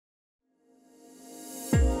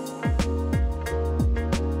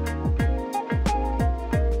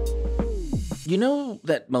You know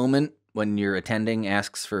that moment when your attending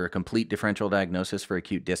asks for a complete differential diagnosis for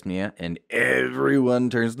acute dyspnea and everyone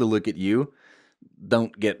turns to look at you?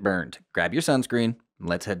 Don't get burned. Grab your sunscreen,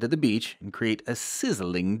 let's head to the beach and create a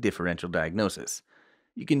sizzling differential diagnosis.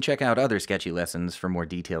 You can check out other sketchy lessons for more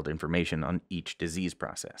detailed information on each disease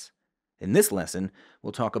process. In this lesson,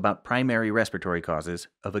 we'll talk about primary respiratory causes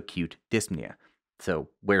of acute dyspnea. So,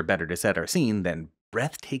 where better to set our scene than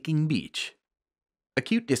breathtaking beach?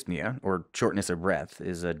 Acute dyspnea, or shortness of breath,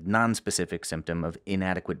 is a nonspecific symptom of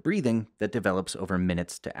inadequate breathing that develops over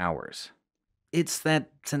minutes to hours. It's that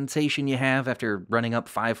sensation you have after running up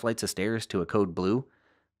 5 flights of stairs to a code blue.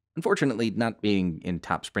 Unfortunately, not being in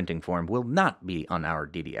top sprinting form will not be on our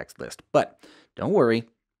DDX list, but don't worry,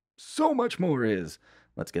 so much more is.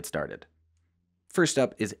 Let's get started. First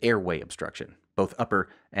up is airway obstruction, both upper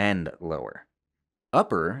and lower.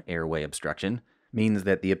 Upper airway obstruction means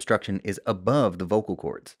that the obstruction is above the vocal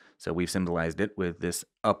cords, so we've symbolized it with this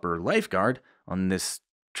upper lifeguard on this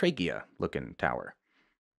trachea-looking tower.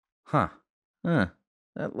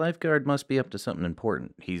 That lifeguard must be up to something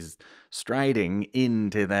important. He's striding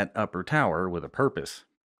into that upper tower with a purpose.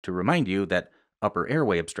 To remind you that upper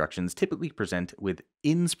airway obstructions typically present with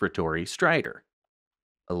inspiratory stridor.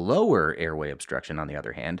 A lower airway obstruction, on the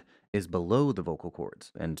other hand, is below the vocal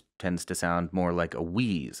cords and tends to sound more like a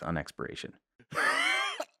wheeze on expiration.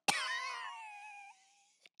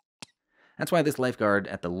 That's why this lifeguard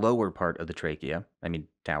at the lower part of the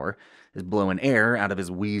tower, is blowing air out of his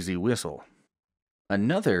wheezy whistle.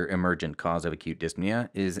 Another emergent cause of acute dyspnea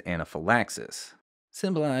is anaphylaxis,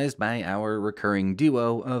 symbolized by our recurring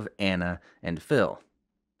duo of Anna and Phil.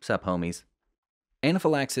 Sup, homies?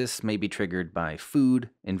 Anaphylaxis may be triggered by food,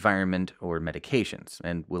 environment, or medications,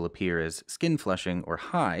 and will appear as skin flushing or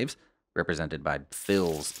hives, represented by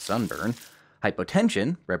Phil's sunburn,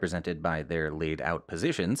 hypotension, represented by their laid-out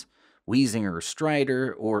positions, wheezing or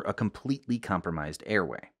stridor, or a completely compromised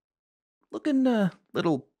airway. Looking a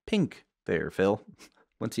little pink there, Phil.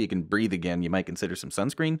 Once you can breathe again, you might consider some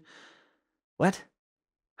sunscreen. What?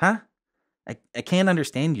 Huh? I can't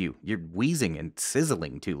understand you. You're wheezing and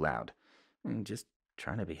sizzling too loud. I'm just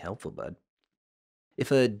trying to be helpful, bud.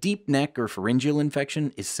 If a deep neck or pharyngeal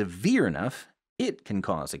infection is severe enough, it can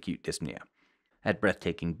cause acute dyspnea. At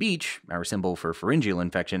Breathtaking Beach, our symbol for pharyngeal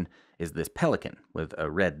infection is this pelican with a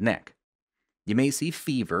red neck. You may see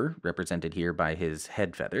fever, represented here by his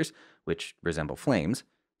head feathers, which resemble flames,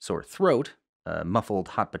 sore throat, a muffled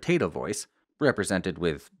hot potato voice, represented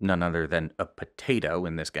with none other than a potato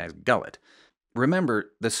in this guy's gullet.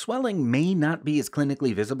 Remember, the swelling may not be as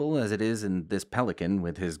clinically visible as it is in this pelican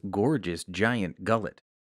with his gorgeous giant gullet.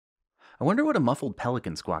 I wonder what a muffled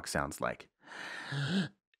pelican squawk sounds like.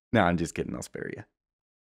 No, I'm just kidding, I'll spare you.